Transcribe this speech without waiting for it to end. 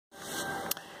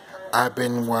I've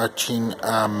been watching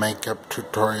makeup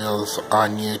tutorials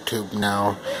on YouTube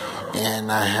now, and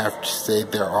I have to say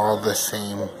they're all the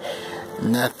same.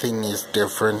 Nothing is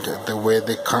different. The way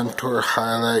they contour,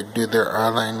 highlight, do their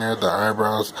eyeliner, the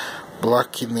eyebrows,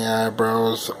 blocking the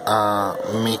eyebrows,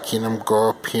 making them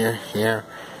go up here,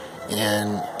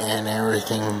 and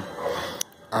everything.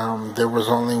 There was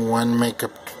only one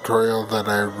makeup tutorial that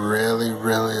I really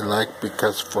liked,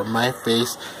 because for my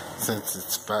face, since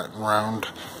it's fat and round,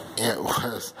 it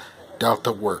was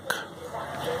Delta Work.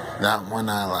 That one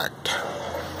I liked.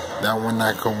 That one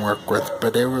I can work with,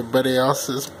 but everybody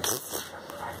else's,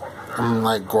 I'm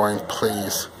like going,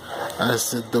 please. I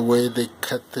said the way they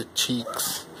cut the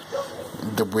cheeks,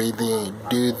 the way they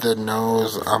do the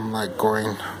nose, I'm like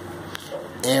going,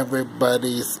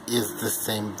 everybody's is the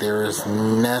same. There is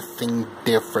nothing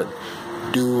different.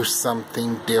 Do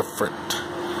something different.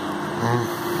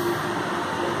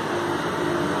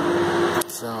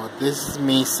 So this is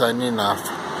me signing off.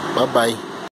 Bye bye.